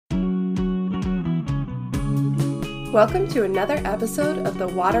Welcome to another episode of the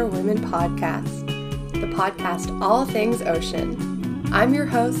Water Women Podcast, the podcast all things ocean. I'm your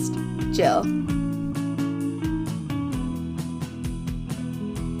host, Jill.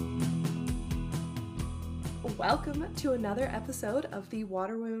 Welcome to another episode of the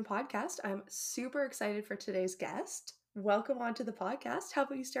Water Women Podcast. I'm super excited for today's guest. Welcome onto the podcast. How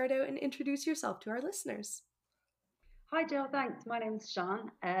about you start out and introduce yourself to our listeners? Hi Jill, thanks. My name's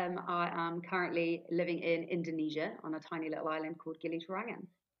Shan. I am currently living in Indonesia on a tiny little island called Gili Trawangan.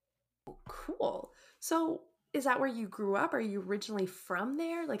 Cool. So is that where you grew up? Are you originally from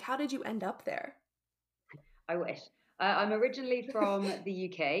there? Like, how did you end up there? I wish. I'm originally from the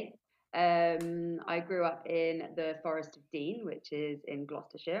UK. I grew up in the Forest of Dean, which is in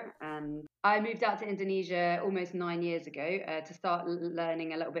Gloucestershire, and I moved out to Indonesia almost 9 years ago to start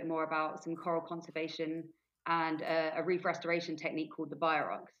learning a little bit more about some coral conservation and a reef restoration technique called the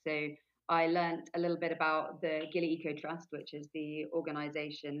BioRock. So I learned a little bit about the Gili Eco Trust, which is the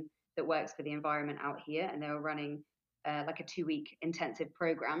organisation that works for the environment out here, and they were running like a 2-week intensive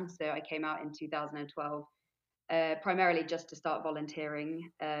program. So I came out in 2012 primarily just to start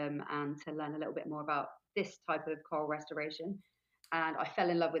volunteering and to learn a little bit more about this type of coral restoration. And I fell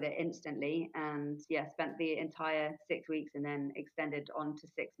in love with it instantly. And yeah, spent the entire 6 weeks and then extended on to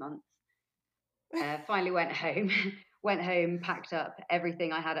 6 months. Finally went home, went home, packed up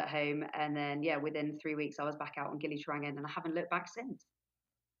everything I had at home. And then, yeah, within 3 weeks, I was back out on Gili Trawangan and I haven't looked back since.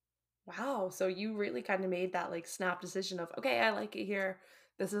 Wow. So you really kind of made that like snap decision of, okay, I like it here.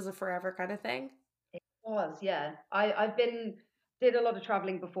 This is a forever kind of thing. It was, yeah. I've been did a lot of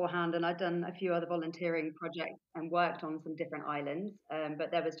traveling beforehand, and I'd done a few other volunteering projects and worked on some different islands. But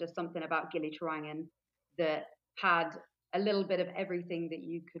there was just something about Gili Trawangan that had a little bit of everything that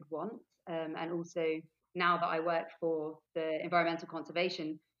you could want. And also now that I work for the environmental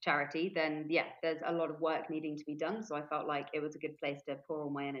conservation charity, then yeah, there's a lot of work needing to be done. So I felt like it was a good place to pour all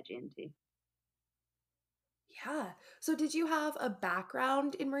my energy into. Yeah. So did you have a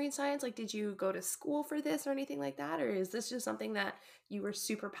background in marine science? Like, did you go to school for this or anything like that? Or is this just something that you were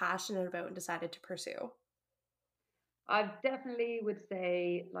super passionate about and decided to pursue? I definitely would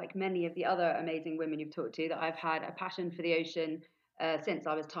say, like many of the other amazing women you've talked to, that I've had a passion for the ocean since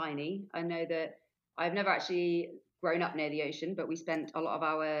I was tiny. I know that I've never actually grown up near the ocean, but we spent a lot of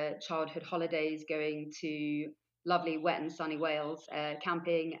our childhood holidays going to lovely, wet and sunny Wales,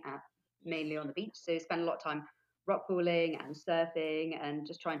 camping mainly on the beach. So spent a lot of time rock pooling and surfing and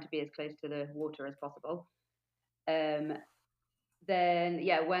just trying to be as close to the water as possible. Um, then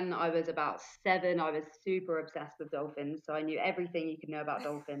yeah, when I was about 7, I was super obsessed with dolphins. So I knew everything you could know about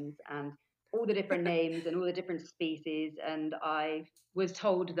dolphins and all the different names and all the different species. And I was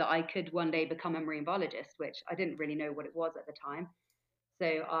told that I could one day become a marine biologist, which I didn't really know what it was at the time.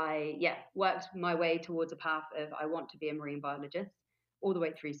 So I yeah worked my way towards a path of I want to be a marine biologist all the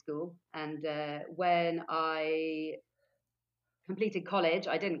way through school. And when I completed college,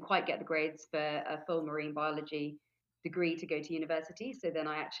 I didn't quite get the grades for a full marine biology degree to go to university. So then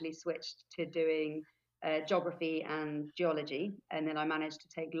I actually switched to doing geography and geology. And then I managed to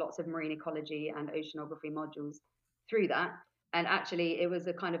take lots of marine ecology and oceanography modules through that. And actually, it was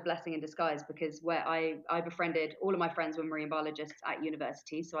a kind of blessing in disguise because where I befriended all of my friends were marine biologists at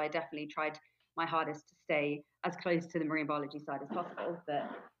university. So I definitely tried my hardest to stay as close to the marine biology side as possible. But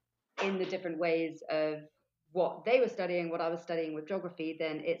in the different ways of what they were studying, what I was studying with geography,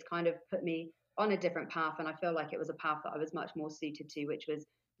 then it's kind of put me on a different path. And I feel like it was a path that I was much more suited to, which was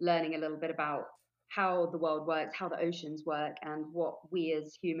learning a little bit about how the world works, how the oceans work, and what we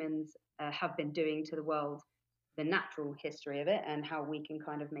as humans have been doing to the world, the natural history of it, and how we can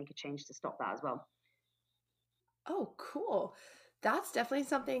kind of make a change to stop that as well. Oh, cool. That's definitely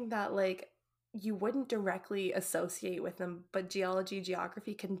something that like you wouldn't directly associate with them, but geology,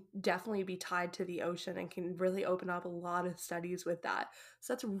 geography can definitely be tied to the ocean and can really open up a lot of studies with that.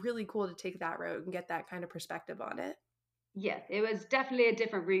 So that's really cool to take that route and get that kind of perspective on it. Yeah, it was definitely a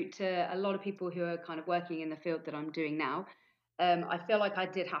different route to a lot of people who are kind of working in the field that I'm doing now. I feel like I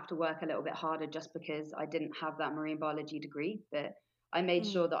did have to work a little bit harder just because I didn't have that marine biology degree, but I made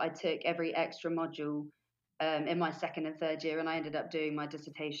Mm. sure that I took every extra module in my second and third year, and I ended up doing my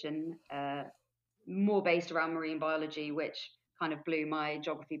dissertation more based around marine biology, which kind of blew my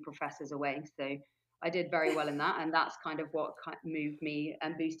geography professors away. So I did very well in that, and that's kind of what moved me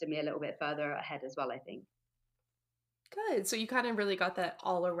and boosted me a little bit further ahead as well, I think. Good. So you kind of really got that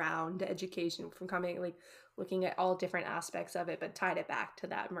all around education from coming, like looking at all different aspects of it, but tied it back to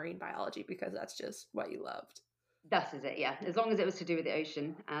that marine biology because that's just what you loved. That is it, yeah. As long as it was to do with the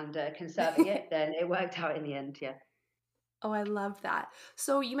ocean and conserving it, then it worked out in the end, yeah. Oh, I love that.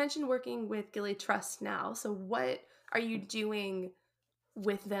 So you mentioned working with Gili Trust now. So what are you doing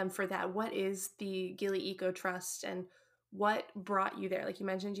with them for that? What is the Gili Eco Trust, and what brought you there? Like you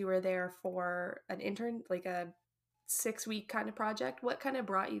mentioned, you were there for an intern, like a 6 week kind of project. What kind of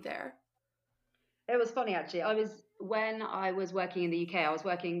brought you there? It was funny actually. When I was working in the UK, I was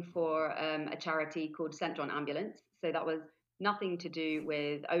working for a charity called St John Ambulance. So that was nothing to do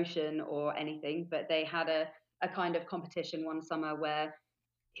with ocean or anything, but they had a kind of competition one summer where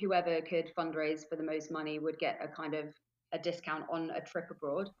whoever could fundraise for the most money would get a kind of a discount on a trip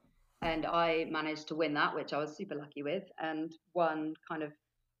abroad. And I managed to win that, which I was super lucky with, and won kind of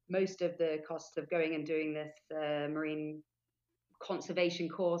most of the costs of going and doing this marine conservation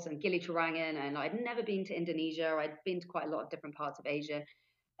course and Gili Trawangan. And I'd never been to Indonesia. I'd been to quite a lot of different parts of Asia.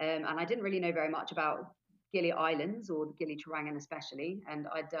 And I didn't really know very much about Gili Islands or the Gili Trawangan especially. And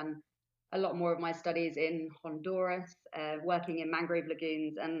I'd done a lot more of my studies in Honduras, working in mangrove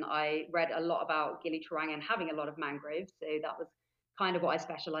lagoons. And I read a lot about Gili Trawangan having a lot of mangroves. So that was kind of what I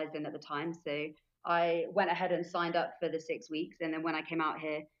specialized in at the time. So I went ahead and signed up for the 6 weeks. And then when I came out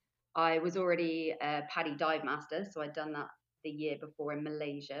here, I was already a PADI dive master. So I'd done that the year before in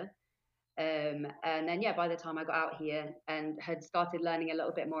Malaysia. And then, yeah, by the time I got out here and had started learning a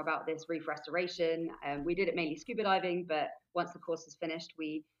little bit more about this reef restoration, we did it mainly scuba diving. But once the course was finished,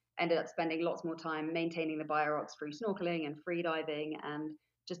 we ended up spending lots more time maintaining the Biorox through snorkeling and free diving and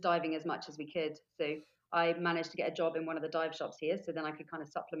just diving as much as we could. So I managed to get a job in one of the dive shops here. So then I could kind of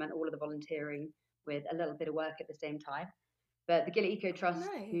supplement all of the volunteering with a little bit of work at the same time. But the Gili Eco Oh, Trust,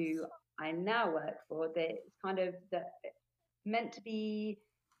 who nice. I now work for, it's kind of meant to be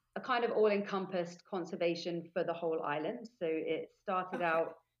a kind of all-encompassed conservation for the whole island. So it started Okay.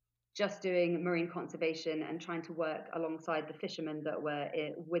 out just doing marine conservation and trying to work alongside the fishermen that were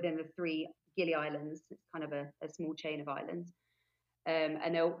within the three Gili Islands. It's kind of a small chain of islands.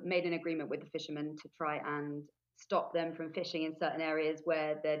 And they made an agreement with the fishermen to try and stop them from fishing in certain areas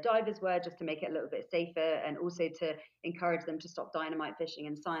where their divers were, just to make it a little bit safer, and also to encourage them to stop dynamite fishing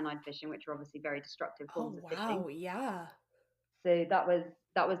and cyanide fishing, which are obviously very destructive Oh, forms of fishing. wow. Yeah. So that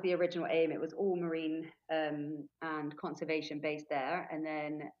was the original aim. It was all marine and conservation based there, and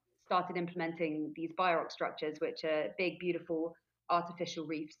then started implementing these Biorock structures, which are big, beautiful artificial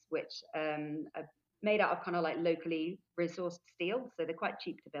reefs, which are made out of kind of like locally resourced steel, so they're quite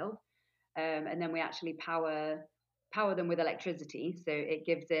cheap to build. And then we actually power them with electricity, so it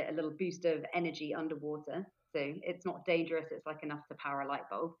gives it a little boost of energy underwater. So it's not dangerous. It's like enough to power a light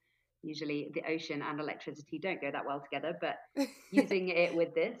bulb. Usually, the ocean and electricity don't go that well together, but using it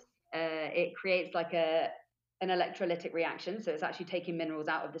with this, it creates like an electrolytic reaction. So it's actually taking minerals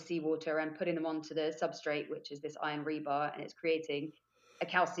out of the seawater and putting them onto the substrate, which is this iron rebar, and it's creating a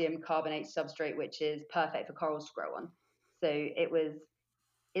calcium carbonate substrate, which is perfect for corals to grow on. So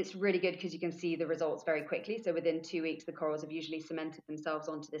it's really good because you can see the results very quickly. So within 2 weeks, the corals have usually cemented themselves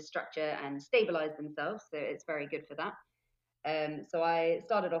onto this structure and stabilized themselves. So it's very good for that. So I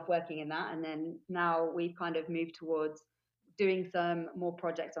started off working in that, and then now we've kind of moved towards doing some more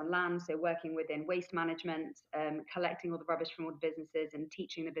projects on land. So working within waste management, collecting all the rubbish from all the businesses and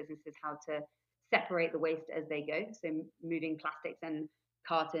teaching the businesses how to separate the waste as they go. So moving plastics and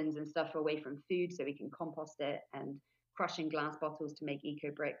cartons and stuff away from food so we can compost it, and crushing glass bottles to make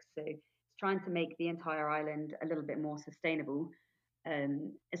eco bricks. So it's trying to make the entire island a little bit more sustainable,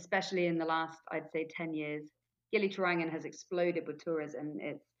 especially in the last, I'd say, 10 years. Gili Trawangan has exploded with tourism.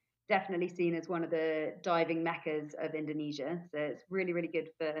 It's definitely seen as one of the diving meccas of Indonesia. So it's really, really good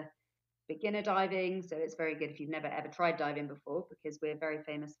for beginner diving. So it's very good if you've never ever tried diving before, because we're very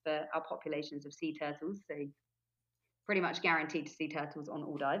famous for our populations of sea turtles. So pretty much guaranteed to see turtles on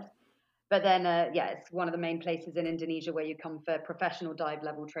all dives. But then, yeah, it's one of the main places in Indonesia where you come for professional dive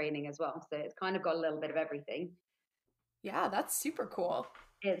level training as well. So it's kind of got a little bit of everything. Yeah, that's super cool.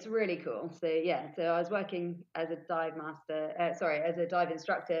 It's really cool. So yeah, so I was working as a dive master, as a dive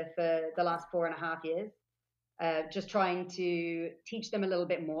instructor for the last 4.5 years, just trying to teach them a little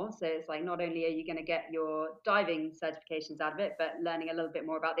bit more. So it's like not only are you going to get your diving certifications out of it, but learning a little bit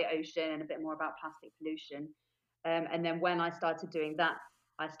more about the ocean and a bit more about plastic pollution. And then when I started doing that,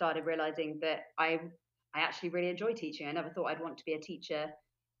 I started realizing that I actually really enjoy teaching. I never thought I'd want to be a teacher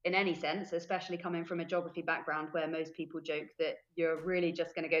in any sense, especially coming from a geography background where most people joke that you're really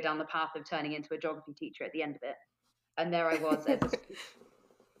just going to go down the path of turning into a geography teacher at the end of it. And there I was as a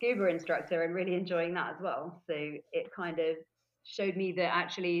scuba instructor and really enjoying that as well. So it kind of showed me that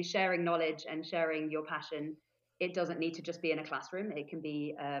actually sharing knowledge and sharing your passion, it doesn't need to just be in a classroom. It can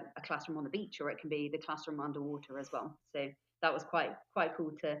be a classroom on the beach, or it can be the classroom underwater as well. So that was quite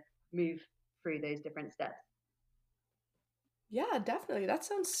cool to move through those different steps. Yeah, definitely. That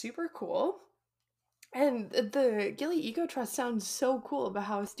sounds super cool. And the Gilly Eco Trust sounds so cool about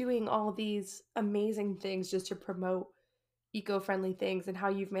how it's doing all these amazing things just to promote eco-friendly things, and how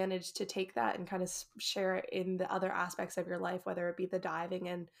you've managed to take that and kind of share it in the other aspects of your life, whether it be the diving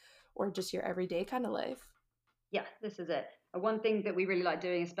and or just your everyday kind of life. Yeah, this is it. One thing that we really like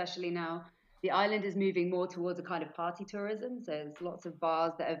doing, especially now, the island is moving more towards a kind of party tourism. So there's lots of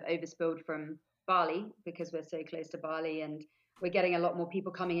bars that have overspilled from Bali because we're so close to Bali, and we're getting a lot more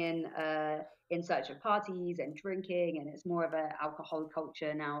people coming in search of parties and drinking, and it's more of an alcohol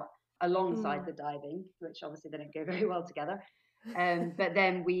culture now alongside Mm. the diving, which obviously they don't go very well together. But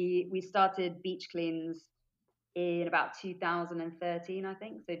then we started beach cleans in about 2013, I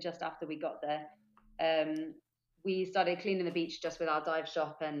think. So just after we got there, um, we started cleaning the beach just with our dive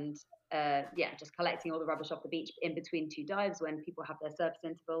shop and yeah, just collecting all the rubbish off the beach in between two dives when people have their surface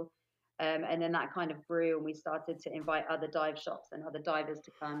interval. And then that kind of grew, and we started to invite other dive shops and other divers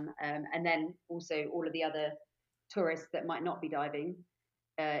to come, and then also all of the other tourists that might not be diving.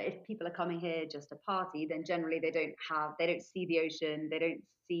 If people are coming here just to party, then generally they don't see the ocean, they don't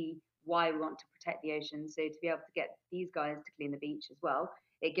see why we want to protect the ocean. So to be able to get these guys to clean the beach as well,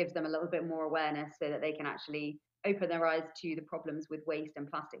 it gives them a little bit more awareness so that they can actually open their eyes to the problems with waste and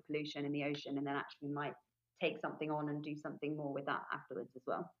plastic pollution in the ocean, and then actually might take something on and do something more with that afterwards as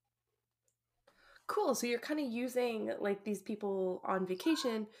well. Cool. So you're kind of using like these people on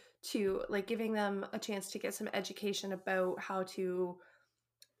vacation to like giving them a chance to get some education about how to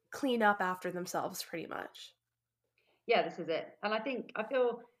clean up after themselves pretty much. Yeah, this is it. And I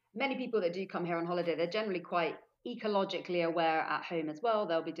feel many people that do come here on holiday, they're generally quite ecologically aware at home as well.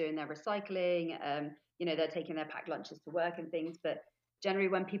 They'll be doing their recycling, they're taking their packed lunches to work and things. But generally,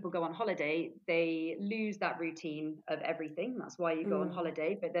 when people go on holiday, they lose that routine of everything. That's why you go on Mm.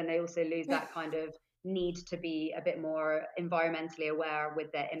 holiday. But then they also lose that kind of need to be a bit more environmentally aware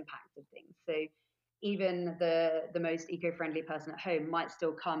with their impact of things. So even the most eco-friendly person at home might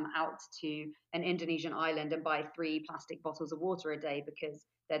still come out to an Indonesian island and buy 3 plastic bottles of water a day because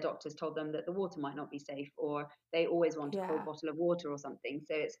their doctors told them that the water might not be safe, or they always want a cold Yeah. bottle of water or something.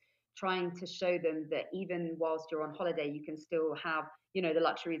 So it's trying to show them that even whilst you're on holiday, you can still have, the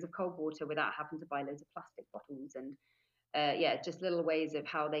luxuries of cold water without having to buy loads of plastic bottles. And yeah, just little ways of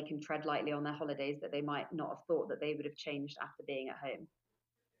how they can tread lightly on their holidays that they might not have thought that they would have changed after being at home.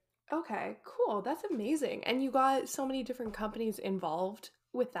 Okay, cool. That's amazing. And you got so many different companies involved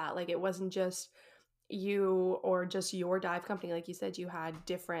with that. Like it wasn't just you or just your dive company. Like you said, you had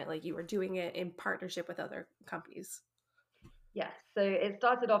different, like you were doing it in partnership with other companies. Yes. So it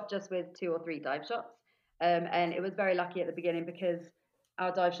started off just with 2 or 3 dive shops. And it was very lucky at the beginning because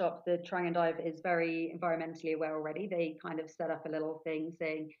our dive shop, the Trang and Dive, is very environmentally aware already. They kind of set up a little thing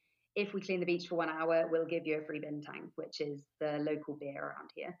saying, if we clean the beach for 1 hour, we'll give you a free Bintang, which is the local beer around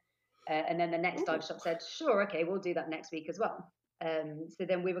here. And then the next Ooh. dive shop said, sure, okay, we'll do that next week as well. So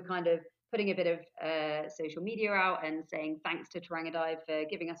then we were kind of putting a bit of social media out and saying thanks to Trang and Dive for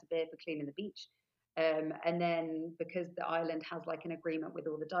giving us a beer for cleaning the beach. And then because the island has like an agreement with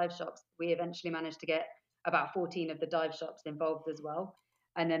all the dive shops, we eventually managed to get about 14 of the dive shops involved as well.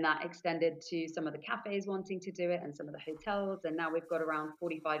 And then that extended to some of the cafes wanting to do it and some of the hotels. And now we've got around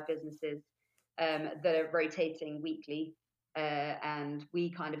 45 businesses that are rotating weekly. And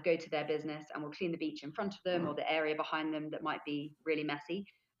we kind of go to their business and we'll clean the beach in front of them or the area behind them that might be really messy.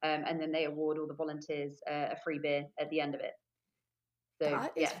 And then they award all the volunteers a free beer at the end of it. So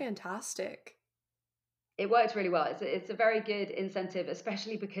That is yeah, fantastic. it works really well. It's a very good incentive,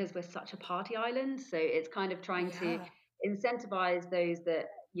 especially because we're such a party island. So it's kind of trying to Yeah, incentivize those that,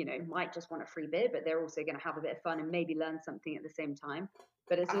 might just want a free beer, but they're also going to have a bit of fun and maybe learn something at the same time.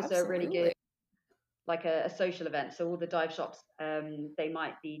 But it's also a really good, absolutely. like a social event. So all the dive shops, they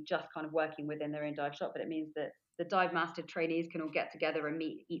might be just kind of working within their own dive shop, but it means that the dive master trainees can all get together and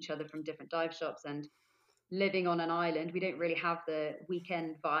meet each other from different dive shops. And living on an island, we don't really have the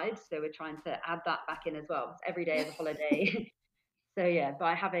weekend vibes, so we're trying to add that back in as well. Every day is a holiday. So yeah,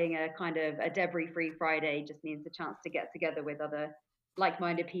 by having a kind of a debris-free Friday just means the chance to get together with other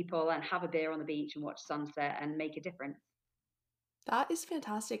like-minded people and have a beer on the beach and watch sunset and make a difference. That is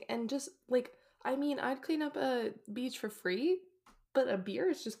fantastic. And just like, I mean, I'd clean up a beach for free, but a beer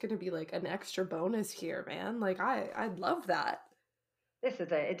is just going to be like an extra bonus here, man. Like, I'd love that. This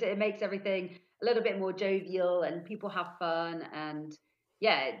is it. It makes everything a little bit more jovial and people have fun. And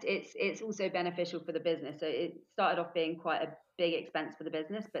yeah, it's also beneficial for the business. So it started off being quite a big expense for the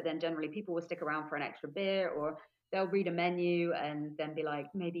business, but then generally people will stick around for an extra beer, or they'll read a menu and then be like,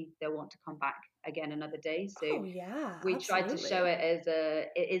 maybe they'll want to come back again another day. So Oh, yeah, we tried to show absolutely. it as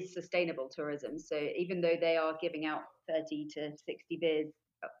it is sustainable tourism. So even though they are giving out 30 to 60 beers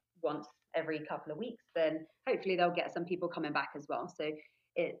once every couple of weeks, then hopefully they'll get some people coming back as well. So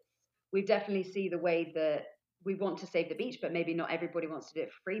it's we definitely see the way that we want to save the beach, but maybe not everybody wants to do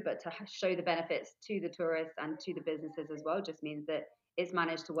it for free. But to show the benefits to the tourists and to the businesses as well, just means that it's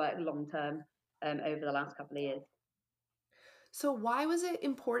managed to work long term over the last couple of years. So why was it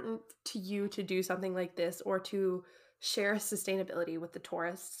important to you to do something like this or to share sustainability with the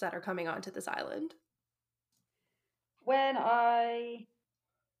tourists that are coming onto this island? When I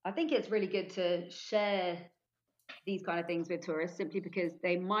think it's really good to share these kind of things with tourists simply because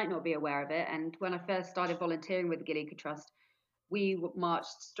they might not be aware of it. And when I first started volunteering with the Gili Trust, we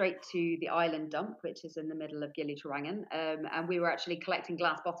marched straight to the island dump, which is in the middle of Gili Trawangan, and we were actually collecting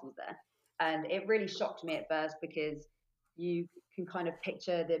glass bottles there. And it really shocked me at first because you can kind of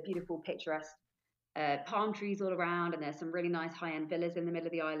picture the beautiful, picturesque palm trees all around, and there's some really nice high-end villas in the middle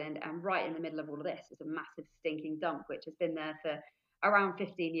of the island. And right in the middle of all of this is a massive stinking dump, which has been there for around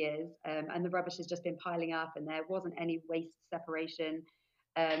 15 years, and the rubbish has just been piling up, and there wasn't any waste separation,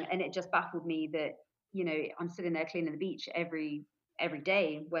 and it just baffled me that I'm sitting there cleaning the beach every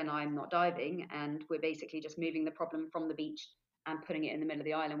day when I'm not diving, and we're basically just moving the problem from the beach and putting it in the middle of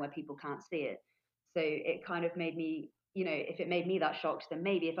the island where people can't see it. So it kind of made me, if it made me that shocked, then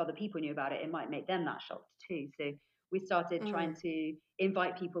maybe if other people knew about it, it might make them that shocked too. So we started trying Mm. to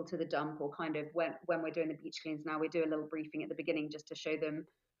invite people to the dump, or kind of when we're doing the beach cleans now, we do a little briefing at the beginning just to show them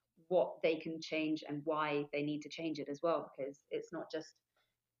what they can change and why they need to change it as well, because it's not just,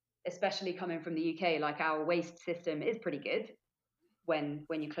 especially coming from the UK, like our waste system is pretty good. When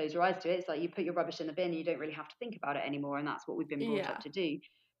you close your eyes to it, it's like you put your rubbish in the bin, you don't really have to think about it anymore, and that's what we've been brought up Yeah. to do.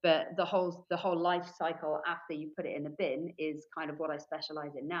 But the whole life cycle after you put it in the bin is kind of what I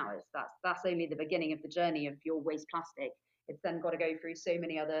specialize in now. Is that's only the beginning of the journey of your waste plastic. It's then got to go through so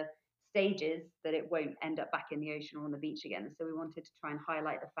many other stages that it won't end up back in the ocean or on the beach again. So we wanted to try and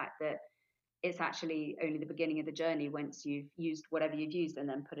highlight the fact that it's actually only the beginning of the journey once you've used whatever you've used and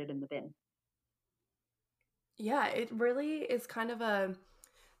then put it in the bin. Yeah, it really is kind of a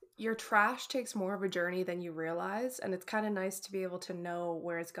your trash takes more of a journey than you realize, and it's kind of nice to be able to know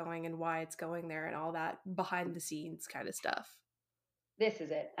where it's going and why it's going there and all that behind the scenes kind of stuff. This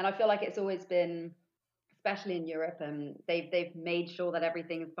is it. And I feel like it's always been, especially in Europe, and they've made sure that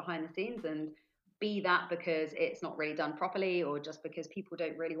everything is behind the scenes, and be that because it's not really done properly or just because people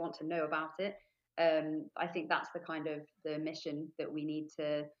don't really want to know about it. I think that's the kind of the mission that we need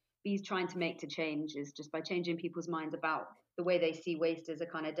to be trying to make to change, is just by changing people's minds about the way they see waste as a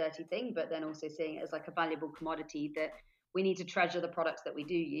kind of dirty thing, but then also seeing it as like a valuable commodity that we need to treasure the products that we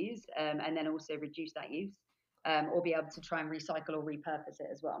do use, and then also reduce that use, or be able to try and recycle or repurpose it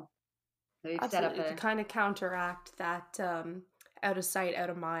as well. So we've set up Absolutely, to a kind of counteract that out of sight,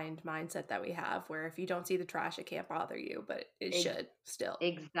 out of mind mindset that we have, where if you don't see the trash, it can't bother you, but it ex- should still.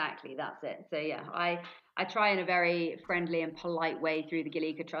 exactly, that's it. So yeah, I try in a very friendly and polite way through the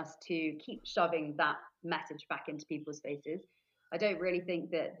Gallica Trust to keep shoving that message back into people's faces. I don't really think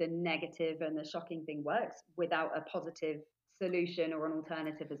that the negative and the shocking thing works without a positive solution or an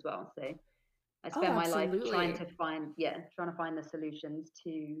alternative as well. So I Oh, spend my life absolutely. trying to find the solutions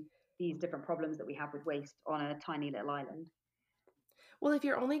to these different problems that we have with waste on a tiny little island. Well, if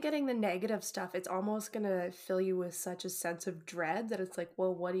you're only getting the negative stuff, it's almost gonna fill you with such a sense of dread that it's like,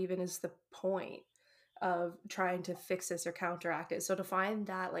 well, what even is the point of trying to fix this or counteract it? So to find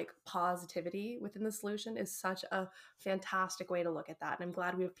that like positivity within the solution is such a fantastic way to look at that. And I'm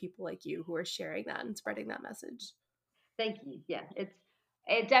glad we have people like you who are sharing that and spreading that message. Thank you. Yeah,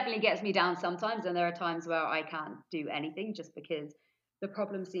 it definitely gets me down sometimes, and there are times where I can't do anything just because the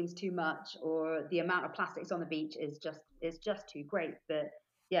problem seems too much, or the amount of plastics on the beach is just too great. But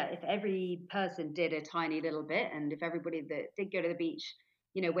yeah, if every person did a tiny little bit, and if everybody that did go to the beach,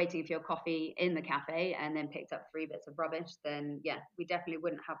 waiting for your coffee in the cafe and then picked up 3 bits of rubbish, then yeah, we definitely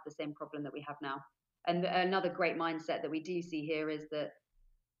wouldn't have the same problem that we have now. And another great mindset that we do see here is that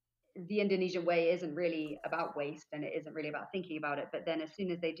the Indonesian way isn't really about waste, and it isn't really about thinking about it. But then as soon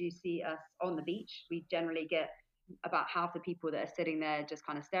as they do see us on the beach, we generally get about half the people that are sitting there just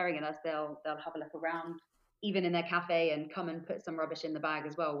kind of staring at us. They'll have a look around, even in their cafe, and come and put some rubbish in the bag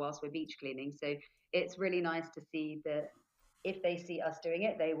as well whilst we're beach cleaning. So it's really nice to see that if they see us doing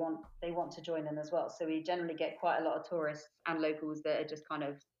it, they want to join in as well. So we generally get quite a lot of tourists and locals that are just kind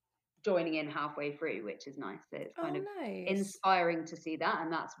of joining in halfway through, which is nice. So it's kind Oh, of nice. inspiring to see that,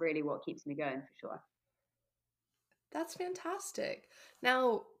 and that's really what keeps me going for sure. That's fantastic.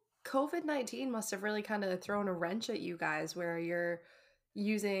 Now, COVID-19 must have really kind of thrown a wrench at you guys where you're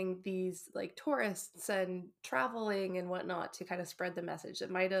using these like tourists and traveling and whatnot to kind of spread the message.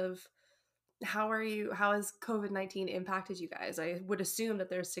 It might have How has COVID-19 impacted you guys? I would assume that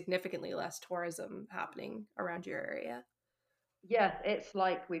there's significantly less tourism happening around your area. Yeah, it's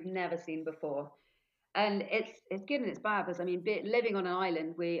like we've never seen before. And it's good and it's bad because I mean, living on an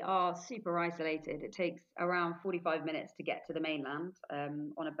island, we are super isolated. It takes around 45 minutes to get to the mainland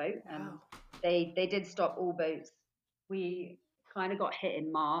on a boat, and Wow. they did stop all boats. We kind of got hit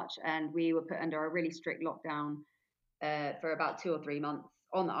in March, and we were put under a really strict lockdown for about 2 or 3 months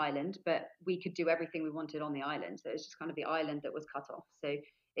on the island. But we could do everything we wanted on the island, so it's just kind of the island that was cut off. So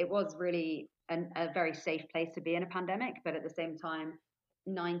it was really a very safe place to be in a pandemic, but at the same time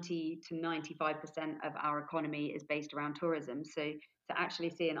 90 to 95% of our economy is based around tourism. So to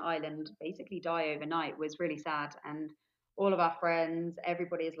actually see an island basically die overnight was really sad. And all of our friends,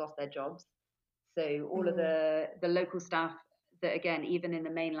 everybody has lost their jobs. So all of Mm. the local staff that again, even in the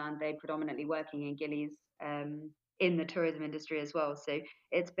mainland, they're predominantly working in Gillies in the tourism industry as well. So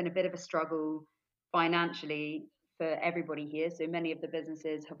it's been a bit of a struggle financially for everybody here. So many of the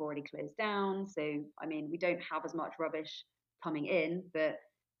businesses have already closed down. So I mean, we don't have as much rubbish coming in, but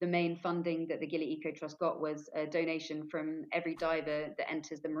the main funding that the Gili Eco Trust got was a donation from every diver that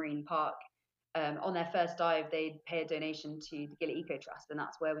enters the marine park. On their first dive, they'd pay a donation to the Gili Eco Trust, and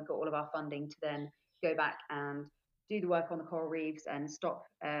that's where we got all of our funding to then go back and do the work on the coral reefs and stop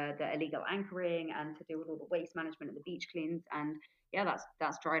the illegal anchoring and to do with all the waste management and the beach cleans. And yeah,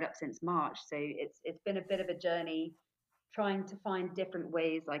 that's dried up since March. So it's been a bit of a journey trying to find different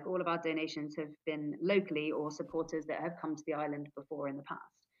ways. Like all of our donations have been locally or supporters that have come to the island before in the past.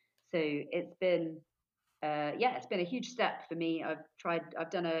 So it's been yeah, it's been a huge step for me. I've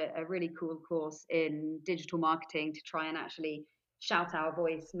done a really cool course in digital marketing to try and actually shout our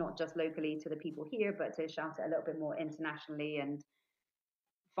voice, not just locally to the people here, but to shout it a little bit more internationally and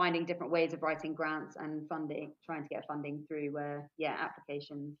finding different ways of writing grants and funding, trying to get funding through, yeah,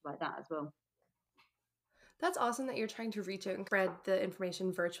 applications like that as well. That's awesome that you're trying to reach out and spread the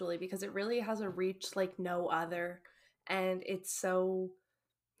information virtually because it really has a reach like no other. And it's so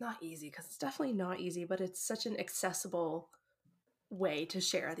not easy because it's definitely not easy, but it's such an accessible way to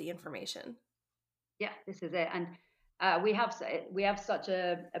share the information. Yeah, this is it. And we have such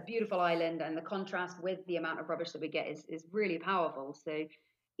a beautiful island, and the contrast with the amount of rubbish that we get is really powerful. So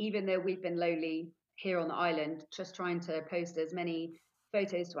even though we've been lonely here on the island, just trying to post as many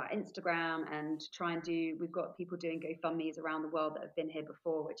photos to our Instagram and try and do, we've got people doing GoFundMe's around the world that have been here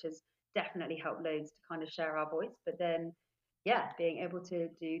before, which has definitely helped loads to kind of share our voice. But then, yeah, being able to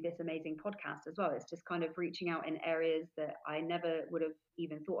do this amazing podcast as well, it's just kind of reaching out in areas that I never would have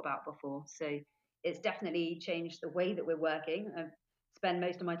even thought about before. So it's definitely changed the way that we're working. I spend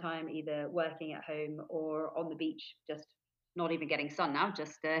most of my time either working at home or on the beach, just not even getting sun now,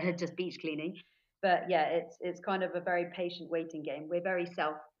 just just beach cleaning. But yeah, it's kind of a very patient waiting game. We're very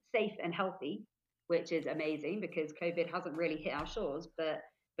safe and healthy, which is amazing because COVID hasn't really hit our shores. But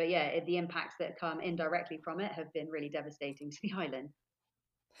yeah, the impacts that come indirectly from it have been really devastating to the island.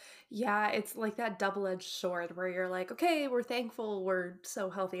 Yeah, it's like that double-edged sword where you're like, okay, we're thankful we're so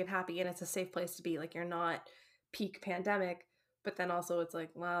healthy and happy and it's a safe place to be. Like you're not peak pandemic, but then also it's like,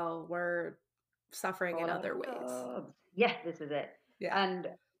 well, we're suffering Got in a lot other of ways. jobs. Yeah, this is it. Yeah. And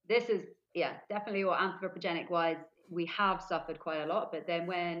this is, yeah, definitely what anthropogenic wise, we have suffered quite a lot. But then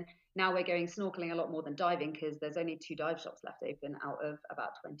when now we're going snorkeling a lot more than diving because there's only 2 dive shops left open out of about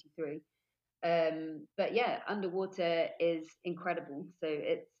 23. But yeah, underwater is incredible. So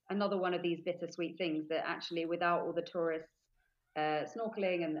it's another one of these bittersweet things that actually, without all the tourists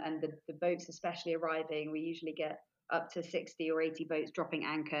snorkeling and the boats, especially arriving, we usually get up to 60 or 80 boats dropping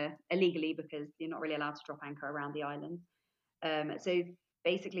anchor illegally because you're not really allowed to drop anchor around the island. So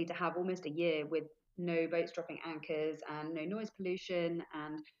basically, to have almost a year with no boats dropping anchors and no noise pollution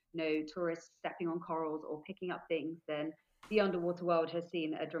and no tourists stepping on corals or picking up things, then the underwater world has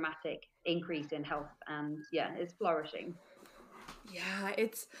seen a dramatic increase in health and yeah, it's flourishing. Yeah,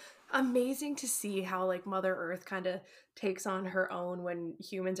 it's amazing to see how like Mother Earth kind of takes on her own when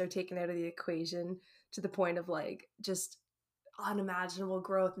humans are taken out of the equation to the point of like just unimaginable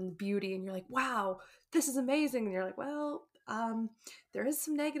growth and beauty and you're like, "Wow, this is amazing." And you're like, "Well, there is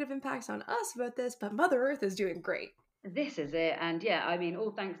some negative impacts on us about this, but Mother Earth is doing great." This is it. And yeah, I mean,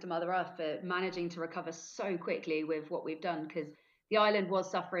 all thanks to Mother Earth for managing to recover so quickly with what we've done, because the island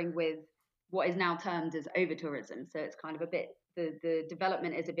was suffering with what is now termed as over tourism. So it's kind of a bit, the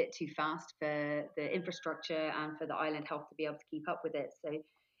development is a bit too fast for the infrastructure and for the island health to be able to keep up with it. So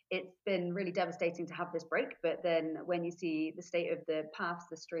it's been really devastating to have this break. But then when you see the state of the paths,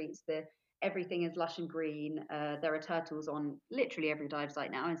 the streets, the everything is lush and green. There are turtles on literally every dive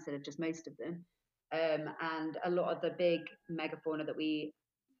site now instead of just most of them, and a lot of the big megafauna that we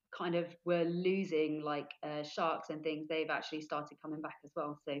kind of were losing, like sharks and things, they've actually started coming back as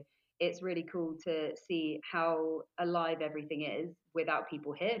well. So it's really cool to see how alive everything is without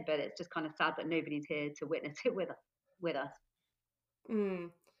people here. But it's just kind of sad that nobody's here to witness it with us. Mm.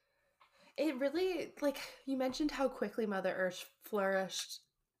 It really, like, you mentioned how quickly Mother Earth flourished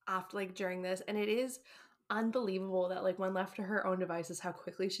after, like, during this, and it is unbelievable that, like, when left to her own devices, how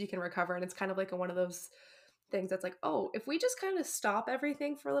quickly she can recover. And it's kind of like one of those things that's like, oh, if we just kind of stop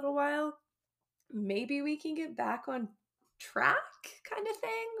everything for a little while, maybe we can get back on track, kind of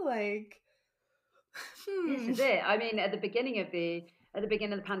thing. Like, This hmm. is it. I mean, at the beginning of the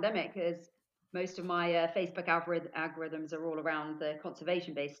pandemic, because most of my Facebook algorithms are all around the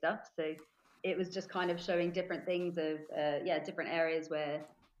conservation based stuff. So it was just kind of showing different things of different areas where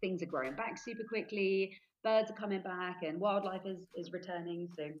things are growing back super quickly, birds are coming back, and wildlife is returning.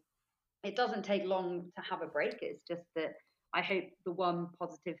 So it doesn't take long to have a break. It's just that I hope the one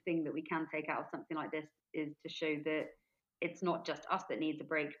positive thing that we can take out of something like this is to show that it's not just us that needs a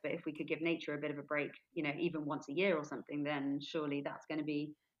break, but if we could give nature a bit of a break, even once a year or something, then surely that's going to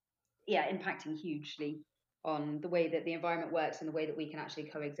be, impacting hugely on the way that the environment works and the way that we can actually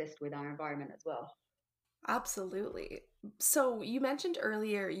coexist with our environment as well. Absolutely. So you mentioned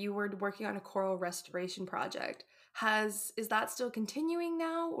earlier you were working on a coral restoration project. Is that still continuing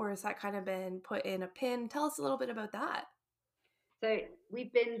now, or has that kind of been put in a pin? Tell us a little bit about that. So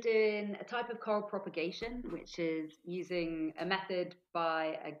we've been doing a type of coral propagation, which is using a method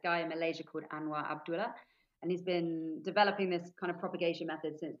by a guy in Malaysia called Anwar Abdullah. And he's been developing this kind of propagation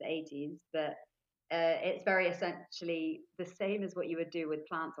method since the 80s. But it's very essentially the same as what you would do with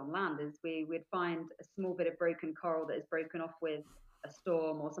plants on land. Is we would find a small bit of broken coral that is broken off with a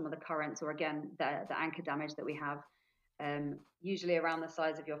storm or some of the currents, or again the anchor damage that we have, usually around the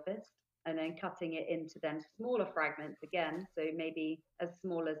size of your fist, and then cutting it into then smaller fragments again, so maybe as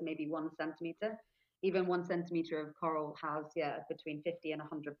small as maybe 1 centimeter. Even 1 centimeter of coral has, between 50 and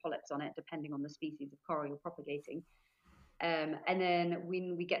 100 polyps on it, depending on the species of coral you're propagating. And then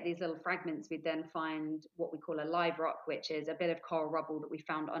when we get these little fragments, we then find what we call a live rock, which is a bit of coral rubble that we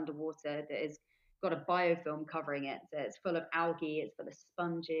found underwater that is got a biofilm covering it. So it's full of algae, it's full of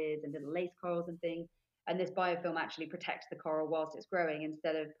sponges and little lace corals and things. And this biofilm actually protects the coral whilst it's growing,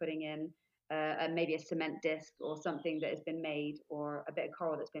 instead of putting in maybe a cement disc or something that has been made, or a bit of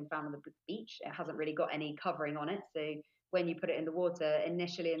coral that's been found on the beach. It hasn't really got any covering on it. So when you put it in the water,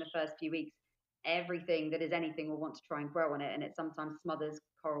 initially in the first few weeks, everything that is anything will want to try and grow on it, and it sometimes smothers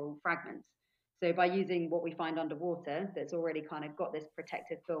coral fragments. So by using what we find underwater that's already kind of got this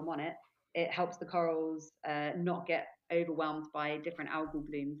protective film on it, it helps the corals not get overwhelmed by different algal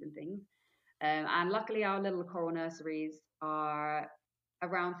blooms and things. And luckily, our little coral nurseries are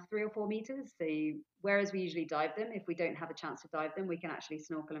around 3 or 4 meters. So whereas we usually dive them, if we don't have a chance to dive them, we can actually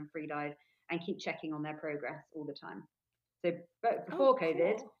snorkel and free dive and keep checking on their progress all the time. So but Oh, before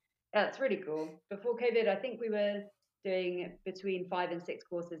COVID, cool. that's really cool. Before COVID, I think we were doing between 5 and 6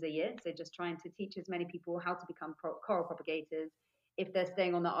 courses a year. So just trying to teach as many people how to become coral propagators. If they're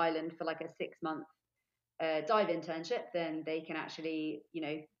staying on the island for like a 6 month dive internship, then they can actually,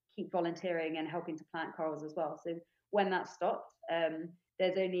 keep volunteering and helping to plant corals as well. So when that stopped,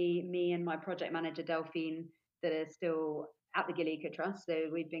 there's only me and my project manager Delphine that are still at the Gillica Trust. So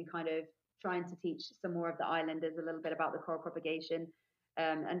we've been kind of trying to teach some more of the islanders a little bit about the coral propagation.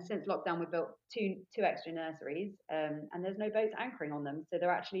 And since lockdown, we built two extra nurseries, and there's no boats anchoring on them, so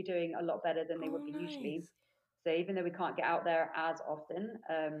they're actually doing a lot better than they Oh, would be usually. nice. So even though we can't get out there as often,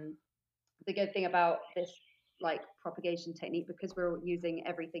 the good thing about this like propagation technique, because we're using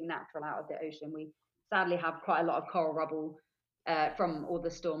everything natural out of the ocean, we sadly have quite a lot of coral rubble from all the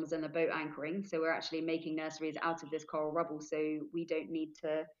storms and the boat anchoring. So we're actually making nurseries out of this coral rubble, so we don't need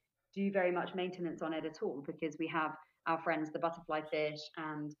to do very much maintenance on it at all, because we have our friends the butterfly fish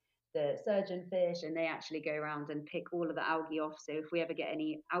and the surgeon fish, and they actually go around and pick all of the algae off. So if we ever get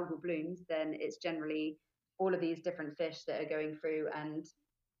any algal blooms, then it's generally all of these different fish that are going through and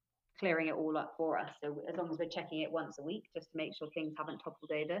clearing it all up for us. So as long as we're checking it once a week, just to make sure things haven't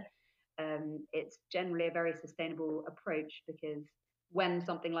toppled over, it's generally a very sustainable approach, because when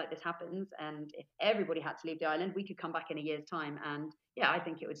something like this happens, and if everybody had to leave the island, we could come back in a year's time, and I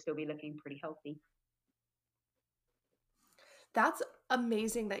think it would still be looking pretty healthy. That's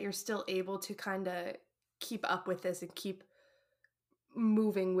amazing that you're still able to kind of keep up with this and keep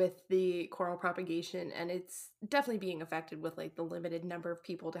moving with the coral propagation. And it's definitely being affected with like the limited number of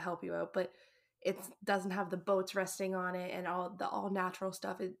people to help you out, but it doesn't have the boats resting on it and all the all natural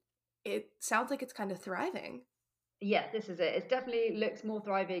stuff. It sounds like it's kind of thriving. Yeah, this is it. It definitely looks more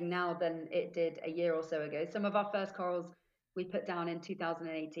thriving now than it did a year or so ago. Some of our first corals we put down in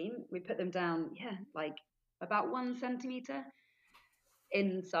 2018. We put them down, yeah, like about 1 centimeter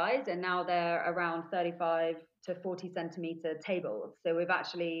in size, and now they're around 35 to 40 centimeter tables. So we've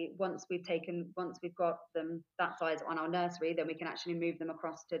actually, once we've got them that size on our nursery, then we can actually move them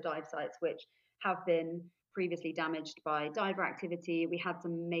across to dive sites, which have been previously damaged by diver activity. We had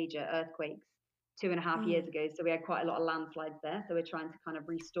some major earthquakes 2.5 years Mm. ago, so we had quite a lot of landslides there. So we're trying to kind of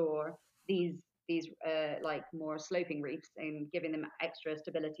restore these like more sloping reefs and giving them extra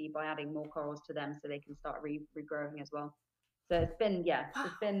stability by adding more corals to them so they can start regrowing as well. So it's been, yeah, it's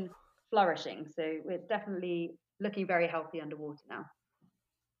Wow. been flourishing. So it's definitely looking very healthy underwater now.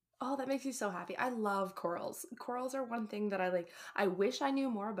 Oh, that makes me so happy. I love corals. Corals are one thing that I like. I wish I knew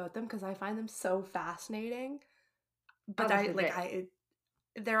more about them because I find them so fascinating. Oh, But this I is like it. I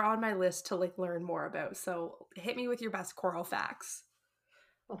they're on my list to like learn more about. So hit me with your best coral facts.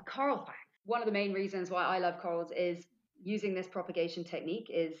 Well, coral facts. One of the main reasons why I love corals is using this propagation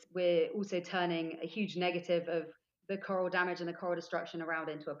technique is we're also turning a huge negative of the coral damage and the coral destruction around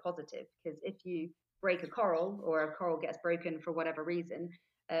into a positive. Because if you break a coral or a coral gets broken for whatever reason,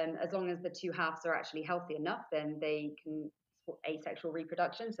 as long as the two halves are actually healthy enough, then they can asexual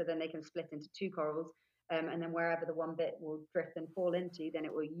reproduction. So then they can split into two corals. And then wherever the one bit will drift and fall into, then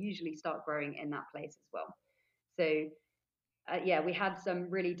it will usually start growing in that place as well. So yeah, we had some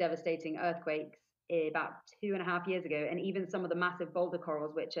really devastating earthquakes about 2.5 years ago, and even some of the massive boulder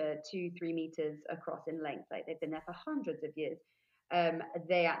corals, which are 2, 3 meters across in length, like they've been there for hundreds of years,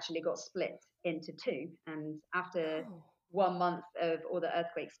 they actually got split into two. And after Oh. 1 month of all the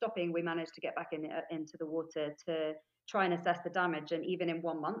earthquakes stopping, we managed to get back into the water to try and assess the damage. And even in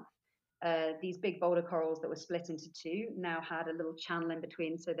 1 month, these big boulder corals that were split into two now had a little channel in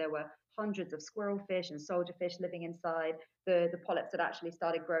between. So there were hundreds of squirrel fish and soldier fish living inside. The polyps had actually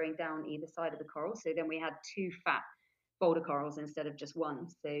started growing down either side of the coral. So then we had two fat boulder corals instead of just one.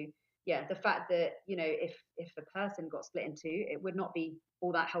 So yeah, the fact that, if a person got split in two, it would not be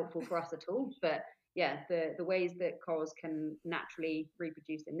all that helpful for us at all. But yeah, the ways that corals can naturally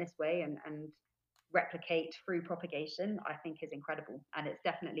reproduce in this way and replicate through propagation, I think is incredible. And it's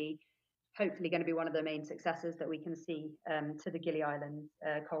definitely hopefully going to be one of the main successes that we can see to the Gili Islands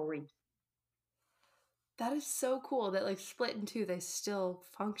coral reefs. That is so cool that like split in two they still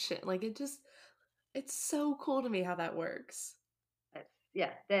function. Like it's so cool to me how that works. Yeah,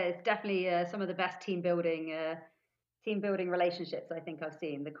 there's definitely some of the best team building relationships I think I've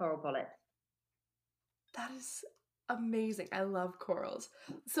seen. The coral polyps. That is amazing. I love corals.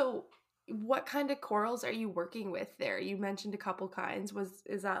 So, what kind of corals are you working with there? You mentioned a couple kinds. Was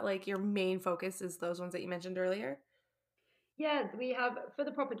is that like your main focus is those ones that you mentioned earlier? Yeah, we have for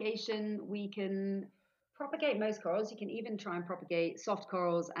the propagation, we can propagate most corals. You can even try and propagate soft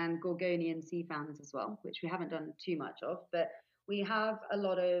corals and Gorgonian sea fans as well, which we haven't done too much of. But we have a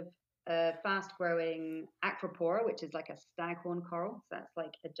lot of fast growing Acropora, which is like a staghorn coral. So that's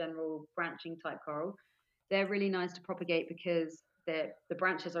like a general branching type coral. They're really nice to propagate because the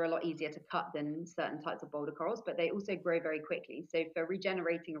branches are a lot easier to cut than certain types of boulder corals, but they also grow very quickly. So for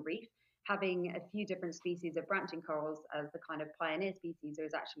regenerating a reef, having a few different species of branching corals as the kind of pioneer species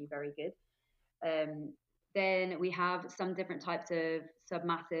is actually very good. Um, then we have some different types of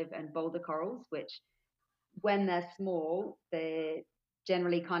submassive and boulder corals, which when they're small, they're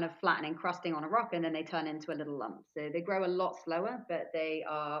generally kind of flat and encrusting on a rock and then they turn into a little lump. So they grow a lot slower, but they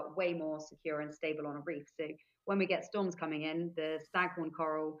are way more secure and stable on a reef. So when we get storms coming in, the staghorn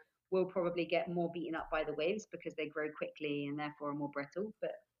coral will probably get more beaten up by the waves because they grow quickly and therefore are more brittle.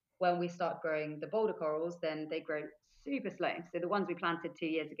 But when we start growing the boulder corals, then they grow super slow. So the ones we planted 2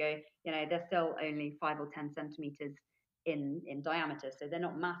 years ago, they're still only 5 or 10 centimeters in diameter. So they're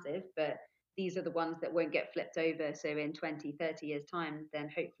not massive, but these are the ones that won't get flipped over. So in 20, 30 years time, then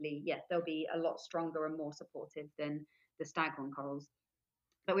hopefully, yeah, they'll be a lot stronger and more supportive than the staghorn corals.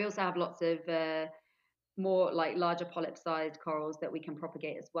 But we also have lots of more like larger polyp sized corals that we can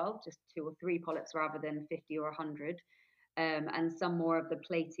propagate as well, just 2 or 3 polyps rather than 50 or 100. And some more of the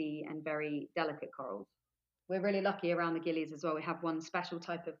platy and very delicate corals. We're really lucky around the gillies as well. We have one special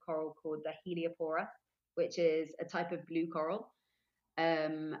type of coral called the Heliopora, which is a type of blue coral.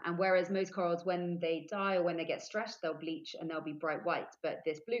 And whereas most corals, when they die or when they get stressed, they'll bleach and they'll be bright white. But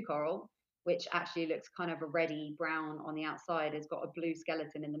this blue coral, which actually looks kind of a reddy brown on the outside, has got a blue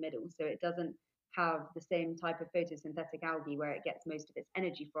skeleton in the middle. So it doesn't have the same type of photosynthetic algae where it gets most of its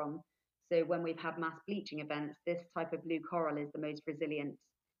energy from. So when we've had mass bleaching events, this type of blue coral is the most resilient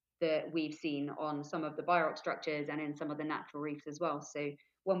that we've seen on some of the biorock structures and in some of the natural reefs as well. So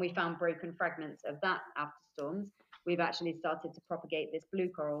when we found broken fragments of that after storms, we've actually started to propagate this blue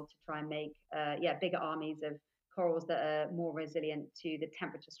coral to try and make bigger armies of corals that are more resilient to the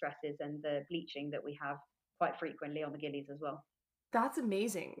temperature stresses and the bleaching that we have quite frequently on the gillies as well. That's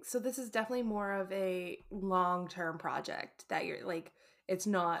amazing. So this is definitely more of a long-term project that you're like it's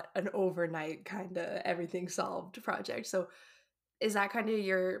not an overnight kind of everything solved project. So is that kind of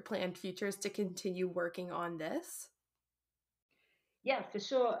your planned futures to continue working on this? Yeah, for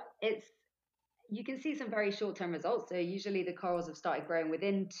sure. It's You can see some very short-term results. So usually the corals have started growing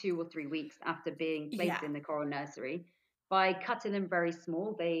within 2 or 3 weeks after being placed Yeah. in the coral nursery. By cutting them very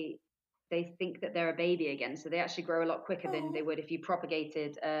small, they think that they're a baby again. So they actually grow a lot quicker than they Oh, would if you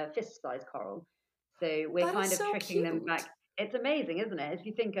propagated a fist-sized coral. So we're that is kind of so tricking them back. cute. It's amazing, isn't it? If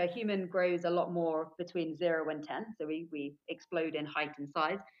you think a human grows a lot more between 0 and 10, so we explode in height and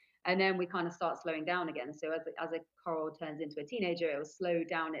size, and then we kind of start slowing down again. So as a coral turns into a teenager, it will slow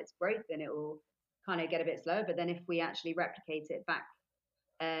down its growth and it will kind of get a bit slower. But then if we actually replicate it back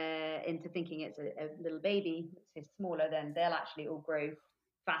into thinking it's a little baby, it's smaller, then they'll actually all grow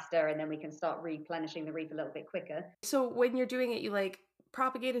faster, and then we can start replenishing the reef a little bit quicker. So when you're doing it, you like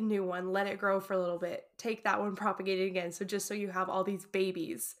propagate a new one, let it grow for a little bit, take that one, propagate it again. So just so you have all these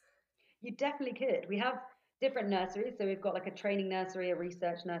babies. You definitely could. We have different nurseries. So we've got like a training nursery, a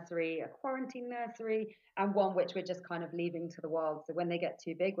research nursery, a quarantine nursery, and one which we're just kind of leaving to the wild. So when they get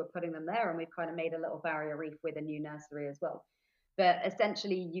too big, we're putting them there, and we've kind of made a little barrier reef with a new nursery as well. But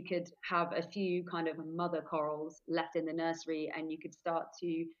essentially, you could have a few kind of mother corals left in the nursery, and you could start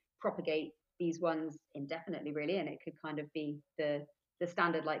to propagate these ones indefinitely, really, and it could kind of be the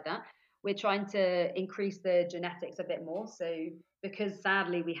standard like that. We're trying to increase the genetics a bit more. So because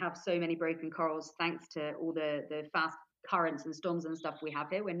sadly we have so many broken corals thanks to all the fast currents and storms and stuff we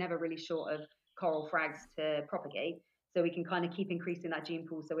have here, we're never really short of coral frags to propagate. So we can kind of keep increasing that gene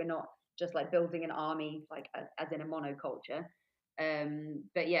pool. So we're not just like building an army like as in a monoculture.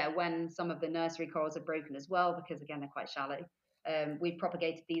 But yeah, when some of the nursery corals are broken as well, because again they're quite shallow, we've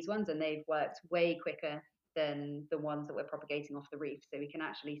propagated these ones and they've worked way quicker than the ones that we're propagating off the reef. So we can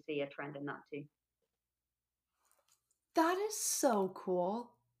actually see a trend in that too. That is so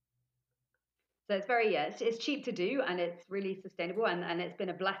cool. So it's very, yeah, it's cheap to do and it's really sustainable. And it's been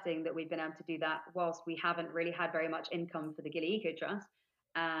a blessing that we've been able to do that whilst we haven't really had very much income for the Gili Eco Trust.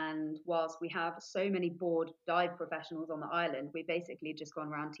 And whilst we have so many bored dive professionals on the island, we basically just gone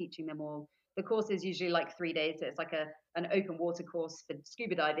around teaching them all. The course is usually like 3 days. So it's like an open water course for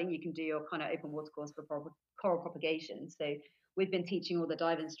scuba diving. You can do your kind of open water course for coral propagation. So we've been teaching all the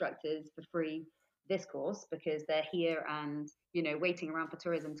dive instructors for free this course because they're here and waiting around for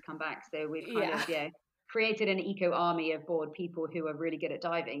tourism to come back. So we've kind of Yeah. created an eco army of bored people who are really good at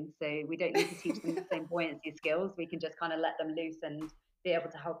diving. So we don't need to teach them the same buoyancy skills. We can just kind of let them loose and be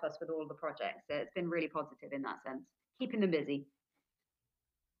able to help us with all the projects. So it's been really positive in that sense, keeping them busy.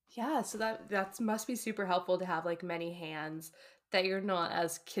 Yeah, so that must be super helpful to have like many hands that you're not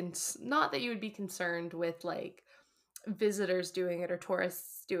as not that you would be concerned with like visitors doing it or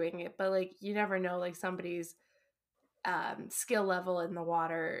tourists doing it, but like you never know like somebody's skill level in the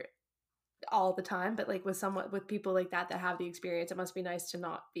water all the time, but like with people like that that have the experience, it must be nice to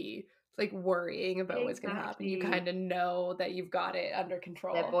not be like worrying about what's going to happen. You Exactly. kind of know that you've got it under Their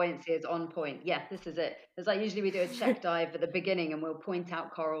control. buoyancy is on point. Yeah, this is it. It's like usually we do a check dive at the beginning and we'll point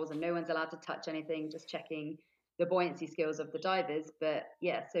out corals and no one's allowed to touch anything, just checking the buoyancy skills of the divers. But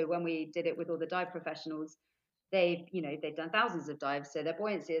yeah, so when we did it with all the dive professionals, they've done thousands of dives, so their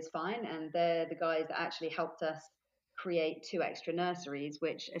buoyancy is fine. And they're the guys that actually helped us create 2 extra nurseries,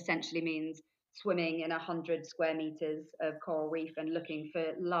 which essentially means swimming in 100 square meters of coral reef and looking for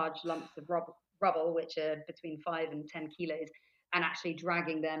large lumps of rubble, which are between 5 and 10 kilos, and actually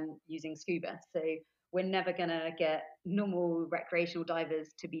dragging them using scuba. So we're never going to get normal recreational divers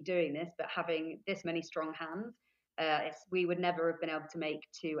to be doing this, but having this many strong hands, we would never have been able to make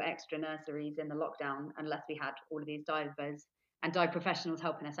 2 extra nurseries in the lockdown unless we had all of these divers and dive professionals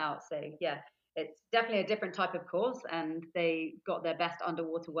helping us out. So yeah, it's definitely a different type of course, and they got their best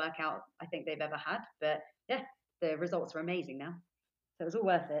underwater workout I think they've ever had. But yeah, the results are amazing now, so it was all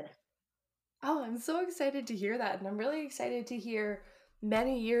worth it. Oh, I'm so excited to hear that. And I'm really excited to hear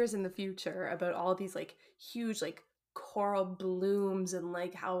many years in the future about all these like huge like coral blooms and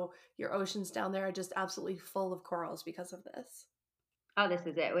like how your oceans down there are just absolutely full of corals because of this. Oh, this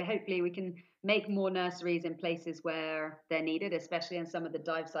is it. Hopefully we can make more nurseries in places where they're needed, especially in some of the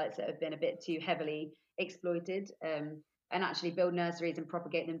dive sites that have been a bit too heavily exploited, and actually build nurseries and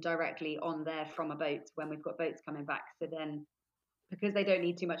propagate them directly on there from a boat when we've got boats coming back. So then, because they don't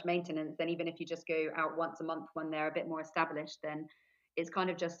need too much maintenance, then even if you just go out once a month when they're a bit more established, then it's kind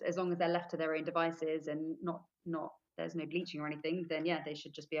of just as long as they're left to their own devices and not there's no bleaching or anything, then yeah, they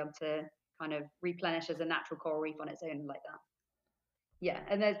should just be able to kind of replenish as a natural coral reef on its own like that. Yeah,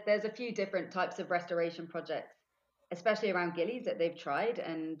 and there's a few different types of restoration projects, especially around gillies that they've tried,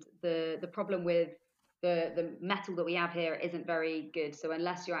 and the problem with the metal that we have here isn't very good. So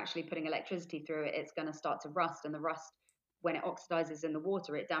unless you're actually putting electricity through it, it's going to start to rust, and the rust, when it oxidizes in the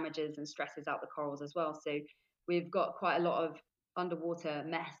water, it damages and stresses out the corals as well. So we've got quite a lot of underwater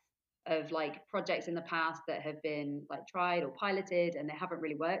mess of like projects in the past that have been like tried or piloted and they haven't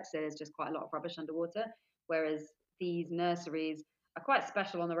really worked. So there's just quite a lot of rubbish underwater. Whereas these nurseries are quite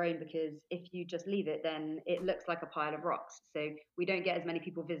special on their own because if you just leave it, then it looks like a pile of rocks. So we don't get as many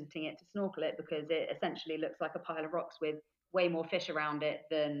people visiting it to snorkel it because it essentially looks like a pile of rocks with way more fish around it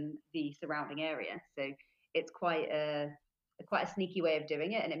than the surrounding area. So it's quite a sneaky way of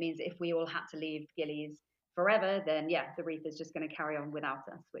doing it, and it means if we all had to leave gillies forever, then yeah, the reef is just going to carry on without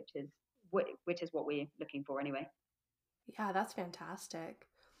us, which is what we're looking for anyway. Yeah, that's fantastic.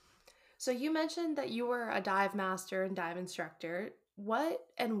 So you mentioned that you were a dive master and dive instructor. What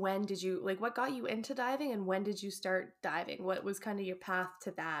and when did you like what got you into diving and when did you start diving? What was kind of your path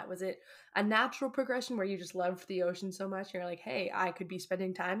to that? Was it a natural progression where you just loved the ocean so much and you're like, "Hey, I could be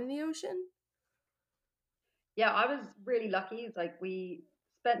spending time in the ocean?" Yeah, I was really lucky. It's like we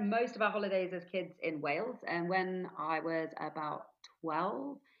spent most of our holidays as kids in Wales, and when I was about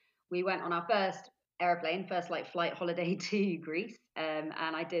 12, we went on our first airplane, first like flight holiday to Greece, and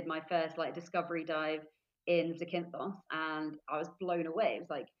I did my first like discovery dive in Zakynthos, and I was blown away. It was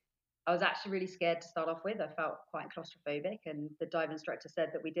like I was actually really scared to start off with. I felt quite claustrophobic, and the dive instructor said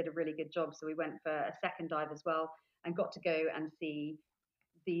that we did a really good job. So we went for a second dive as well and got to go and see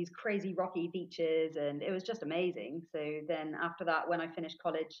these crazy rocky beaches, and it was just amazing. So then after that, when I finished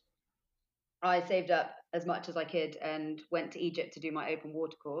college, I saved up as much as I could and went to Egypt to do my open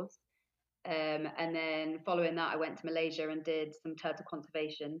water course. And then following that, I went to Malaysia and did some turtle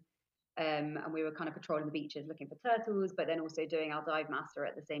conservation. And we were kind of patrolling the beaches looking for turtles, but then also doing our dive master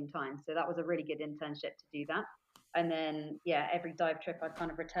at the same time. So that was a really good internship to do that. And then, yeah, every dive trip I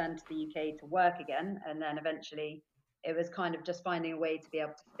kind of returned to the UK to work again. And then eventually it was kind of just finding a way to be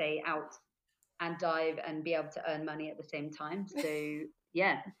able to stay out and dive and be able to earn money at the same time. So,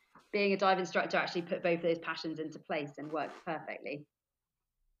 yeah, being a dive instructor actually put both those passions into place and worked perfectly.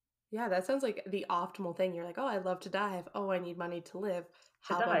 Yeah, that sounds like the optimal thing. You're like, "Oh, I love to dive. Oh, I need money to live.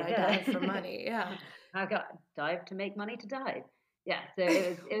 To How about dive, I yeah. dive for money?" Yeah. I got dive to make money to dive. Yeah, so it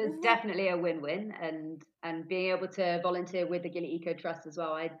was Well, definitely a win-win, and being able to volunteer with the Gili Eco Trust as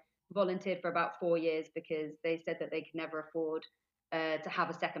well. I volunteered for about 4 years because they said that they could never afford to have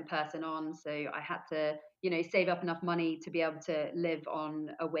a second person on. So I had to, save up enough money to be able to live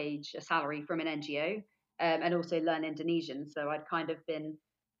on a wage, a salary from an NGO, and also learn Indonesian. So I'd kind of been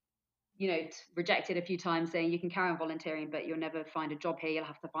rejected a few times saying you can carry on volunteering, but you'll never find a job here. You'll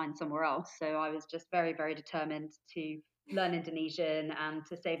have to find somewhere else. So I was just very, very determined to learn Indonesian and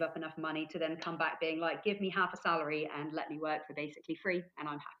to save up enough money to then come back being like, give me half a salary and let me work for basically free. And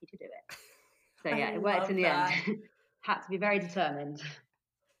I'm happy to do it. So I yeah, it worked in love the end. that. Had to be very determined.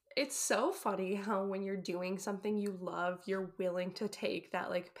 It's so funny how when you're doing something you love, you're willing to take that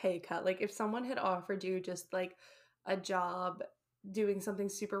like pay cut. Like if someone had offered you just like a job doing something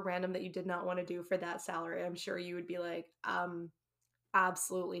super random that you did not want to do for that salary, I'm sure you would be like,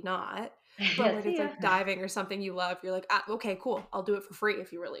 absolutely not. But Yeah, when see it's ya. like diving or something you love, you're like, ah, okay, cool. I'll do it for free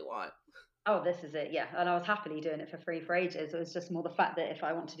if you really want. Oh, this is it. Yeah. And I was happily doing it for free for ages. It was just more the fact that if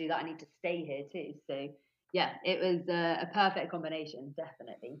I want to do that, I need to stay here too. So yeah, it was a perfect combination,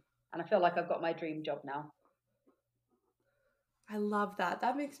 definitely. And I feel like I've got my dream job now. I love that.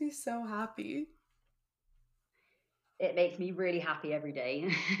 That makes me so happy. It makes me really happy every day.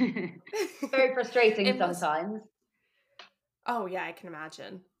 Very frustrating It must. sometimes. Oh yeah, I can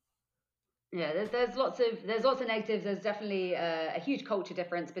imagine. Yeah, there's lots of negatives. There's definitely a huge culture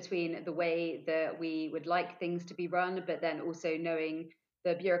difference between the way that we would like things to be run, but then also knowing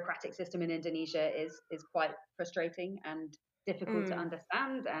the bureaucratic system in Indonesia is quite frustrating and difficult to Mm.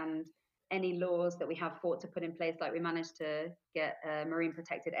 understand. And any laws that we have fought to put in place, like we managed to get a marine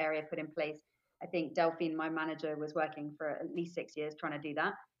protected area put in place. I think Delphine, my manager, was working for at least 6 years trying to do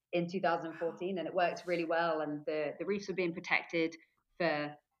that in Wow. 2014, and it worked really well. And the reefs were being protected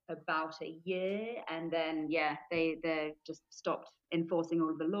for about a year, and then yeah, they just stopped enforcing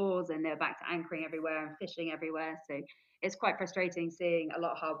all of the laws, and they're back to anchoring everywhere and fishing everywhere. So it's quite frustrating seeing a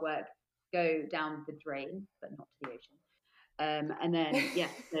lot of hard work go down the drain, but not to the ocean. And then yeah,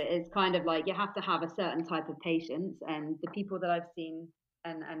 so it's kind of like you have to have a certain type of patience, and the people that I've seen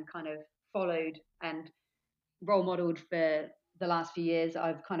and kind of followed and role modeled for the last few years,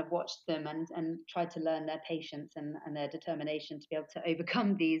 I've kind of watched them and tried to learn their patience and their determination to be able to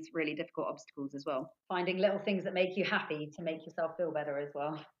overcome these really difficult obstacles as well. Finding little things that make you happy to make yourself feel better as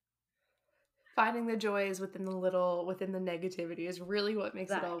well. Finding the joys within the little within the negativity is really what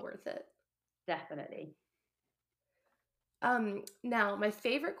makes it all Exactly. worth it. Definitely. Now my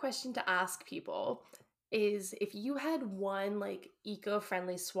favorite question to ask people is if you had one like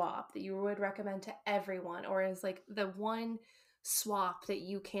eco-friendly swap that you would recommend to everyone, or is like the one swap that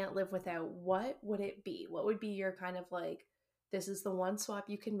you can't live without, what would it be? What would be your kind of like, this is the one swap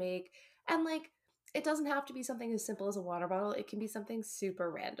you can make? And like, it doesn't have to be something as simple as a water bottle, it can be something super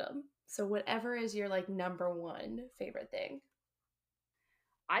random. So, whatever is your like number one favorite thing.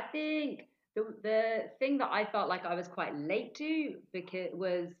 I think the thing that I felt like I was quite late to because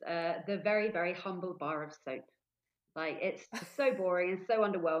was the very very humble bar of soap. Like it's so boring and so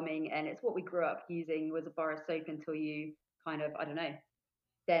underwhelming, and it's what we grew up using was a bar of soap until you kind of I don't know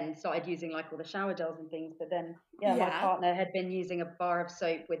then started using like all the shower gels and things. But then yeah, my Yeah. partner had been using a bar of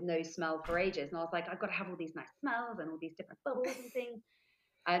soap with no smell for ages, and I was like, I've got to have all these nice smells and all these different bubbles and things.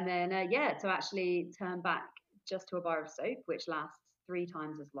 And then, yeah, to actually turn back just to a bar of soap, which lasts 3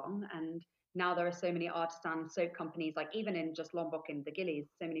 times as long. And now there are so many artisan soap companies, like even in just Lombok and the Gillies,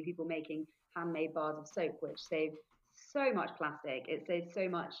 so many people making handmade bars of soap, which save so much plastic. It saves so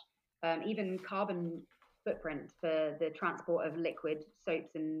much, even carbon footprint for the transport of liquid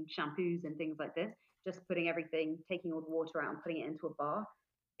soaps and shampoos and things like this. Just putting everything, taking all the water out and putting it into a bar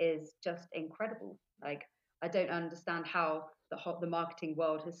is just incredible. Like I don't understand how the marketing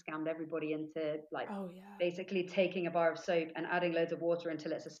world has scammed everybody into like Oh, yeah. basically taking a bar of soap and adding loads of water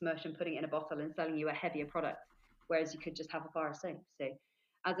until it's a smush and putting it in a bottle and selling you a heavier product, whereas you could just have a bar of soap. So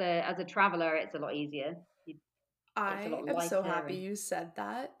as a traveler, it's a lot easier. You, it's a I lot am so lighter happy and you said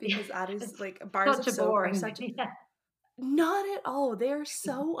that yeah, because that is it's like bars such of a soap are boring. such. Yeah, Not at all. They're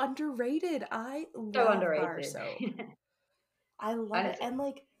so underrated. I so love bar underrated. soap. I love And it. it's And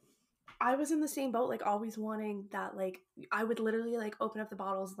like I was in the same boat, like always wanting that like I would literally like open up the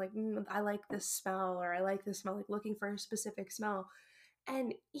bottles like I like this smell or I like this smell, like looking for a specific smell.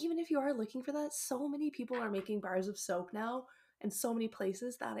 And even if you are looking for that, so many people are making bars of soap now and so many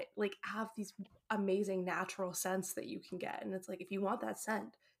places that it like have these amazing natural scents that you can get. And it's like if you want that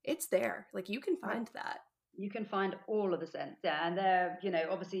scent, it's there. Like you can yeah. find that. You can find all of the scents, yeah, and they're,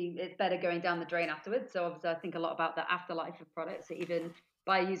 obviously it's better going down the drain afterwards. So obviously, I think a lot about the afterlife of products. So even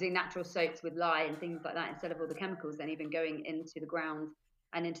by using natural soaps with lye and things like that instead of all the chemicals, then even going into the ground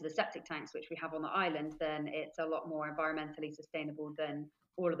and into the septic tanks, which we have on the island, then it's a lot more environmentally sustainable than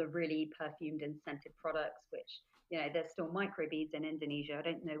all of the really perfumed and scented products. Which there's still microbeads in Indonesia. I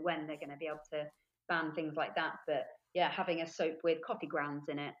don't know when they're going to be able to ban things like that, but yeah, having a soap with coffee grounds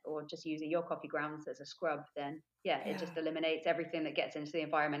in it or just using your coffee grounds as a scrub, then yeah, it Yeah. just eliminates everything that gets into the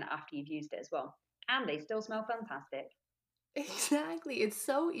environment after you've used it as well. And they still smell fantastic. Exactly. It's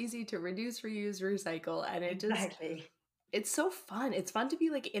so easy to reduce, reuse, recycle, and Exactly. it's so fun. It's fun to be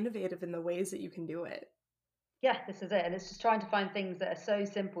like innovative in the ways that you can do it. Yeah, this is it. And it's just trying to find things that are so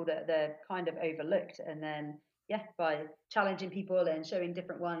simple that they're kind of overlooked. And then, yeah, by challenging people and showing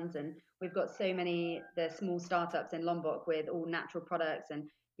different ones. And we've got so many, the small startups in Lombok with all natural products. And,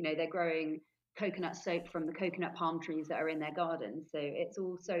 they're growing coconut soap from the coconut palm trees that are in their gardens. So it's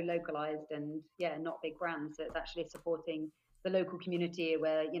all so localized and, yeah, not big brands. So it's actually supporting the local community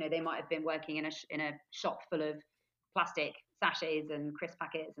where, they might have been working in a shop full of plastic sachets and crisp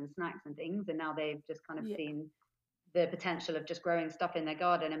packets and snacks and things, and now they've just kind of Yeah. seen the potential of just growing stuff in their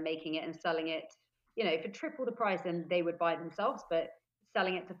garden and making it and selling it, for triple the price than they would buy themselves, but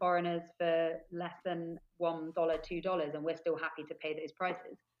selling it to foreigners for less than $1, $2, and we're still happy to pay those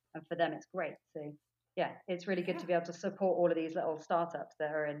prices. And for them, it's great. So yeah, it's really good Yeah. to be able to support all of these little startups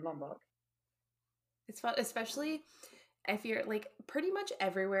that are in Lombok. It's fun, especially if you're like pretty much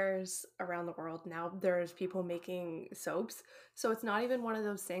everywhere's around the world now, there's people making soaps. So it's not even one of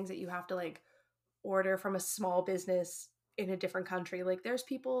those things that you have to like order from a small business in a different country. Like there's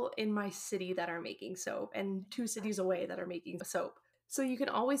people in my city that are making soap and two cities away that are making soap. So you can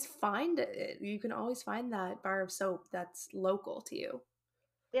always find it. You can always find that bar of soap that's local to you.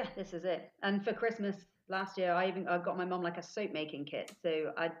 Yeah, this is it. And for Christmas last year, I got my mom like a soap making kit.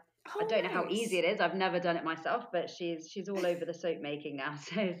 So I Oh, don't know how easy nice. it is. I've never done it myself, but she's all over the soap making now.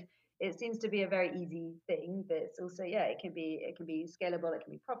 So it seems to be a very easy thing, but it's also yeah, it can be scalable, it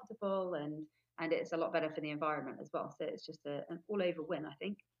can be profitable, and it's a lot better for the environment as well. So it's just an all over win, I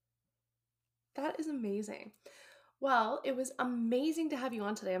think. That is amazing. Well, it was amazing to have you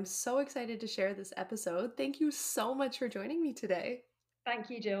on today. I'm so excited to share this episode. Thank you so much for joining me today. Thank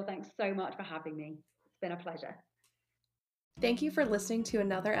you, Jill. Thanks so much for having me. It's been a pleasure. Thank you for listening to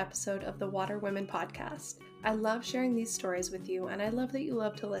another episode of the Water Women podcast. I love sharing these stories with you, and I love that you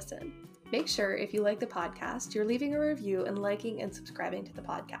love to listen. Make sure, if you like the podcast, you're leaving a review and liking and subscribing to the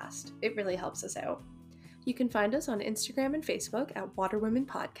podcast. It really helps us out. You can find us on Instagram and Facebook at Water Women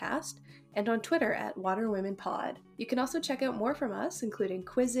Podcast, and on Twitter at Water Women Pod. You can also check out more from us, including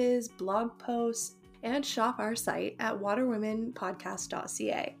quizzes, blog posts, and shop our site at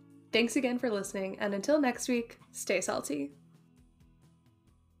waterwomenpodcast.ca. Thanks again for listening, and until next week, stay salty.